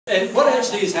And what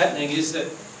actually is happening is that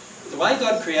the way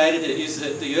God created it is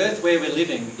that the earth where we're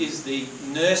living is the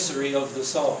nursery of the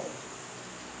soul.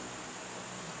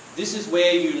 This is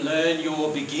where you learn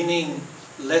your beginning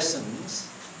lessons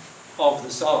of the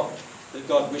soul that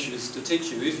God wishes to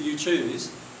teach you if you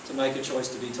choose to make a choice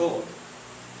to be taught.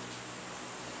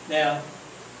 Now,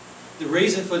 the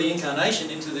reason for the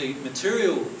incarnation into the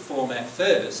material format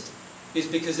first is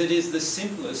because it is the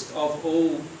simplest of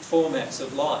all formats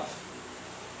of life.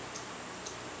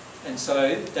 And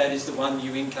so that is the one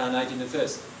you incarnate into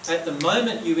first. At the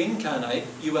moment you incarnate,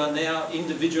 you are now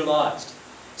individualised.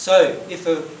 So if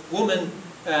a woman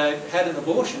had an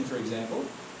abortion, for example,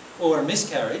 or a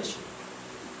miscarriage,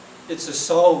 it's a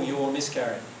soul you're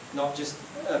miscarrying, not just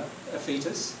a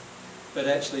fetus, but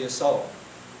actually a soul.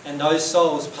 And those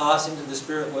souls pass into the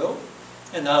spirit world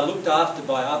and they are looked after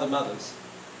by other mothers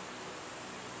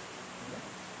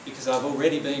because they've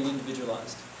already been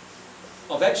individualised.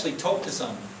 I've actually talked to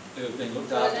some who have been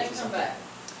looked after for some time.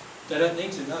 They don't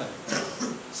need to, no.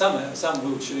 Some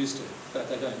will choose to, but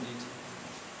they don't need to.